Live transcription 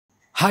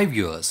Hi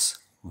viewers,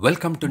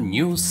 welcome to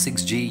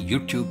News6G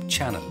YouTube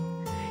channel.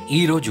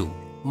 ఈరోజు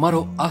మరో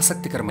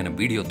ఆసక్తికరమైన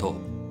వీడియోతో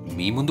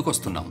మీ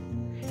ముందుకొస్తున్నాం.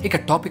 ఇక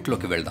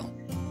టాపిక్లోకి వెళ్దాం.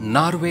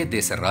 నార్వే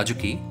దేశ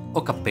రాజుకి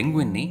ఒక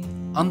పెంగ్విన్ని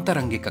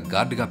అంతరంగిక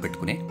గార్డుగా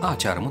పెట్టుకునే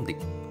ఆచారం ఉంది.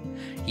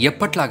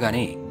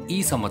 ఎప్పట్లాగానే ఈ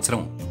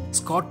సంవత్సరం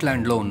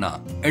స్కాట్లాండ్లో ఉన్న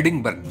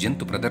ఎడిన్బర్గ్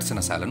జంతు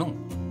ప్రదర్శనశాలను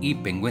ఈ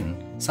పెంగ్విన్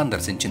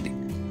సందర్శించింది.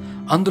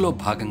 అందులో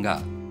భాగంగా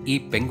ఈ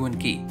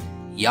పెంగ్విన్కి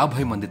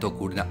 50 మందితో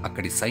కూడిన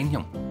అక్కడి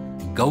సైన్యం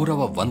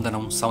గౌరవ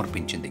వందనం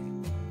సమర్పించింది.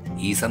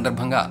 ఈ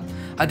సందర్భంగా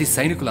అది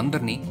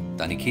సైనికులందరినీ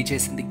తనిఖీ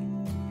చేసింది.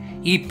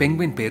 ఈ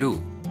పెంగ్విన్ పేరు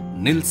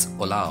నిల్స్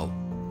ఒలావ్.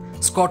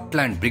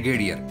 స్కాట్లాండ్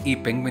బ్రిగేడియర్ ఈ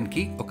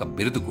పెంగ్విన్కి ఒక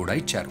బిరుదు కూడా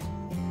ఇచ్చారు.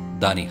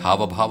 దాని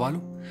హావభావాలు,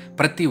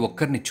 ప్రతి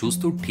ఒక్కరిని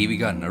చూస్తూ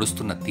టీవీగా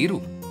నడుస్తున్న తీరు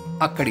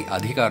అక్కడి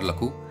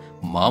అధికారులకు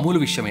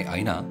మామూలు విషయమే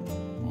అయినా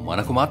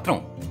మనకు మాత్రం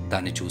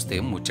దాన్ని చూస్తే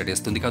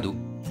ముచ్చటేస్తుంది కదూ.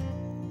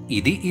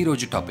 ఇది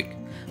ఈరోజు టాపిక్.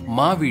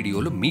 మా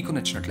వీడియోలు మీకు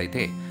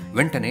నచ్చినట్లయితే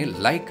వెంటనే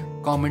లైక్,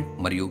 కామెంట్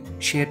మరియు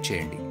షేర్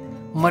చేయండి.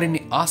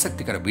 మరిన్ని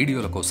ఆసక్తికర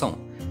వీడియోల కోసం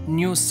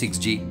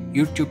News6G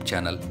యూట్యూబ్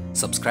ఛానల్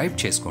సబ్స్క్రైబ్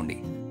చేసుకోండి.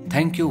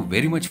 Thank you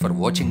very much for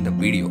watching the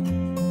video.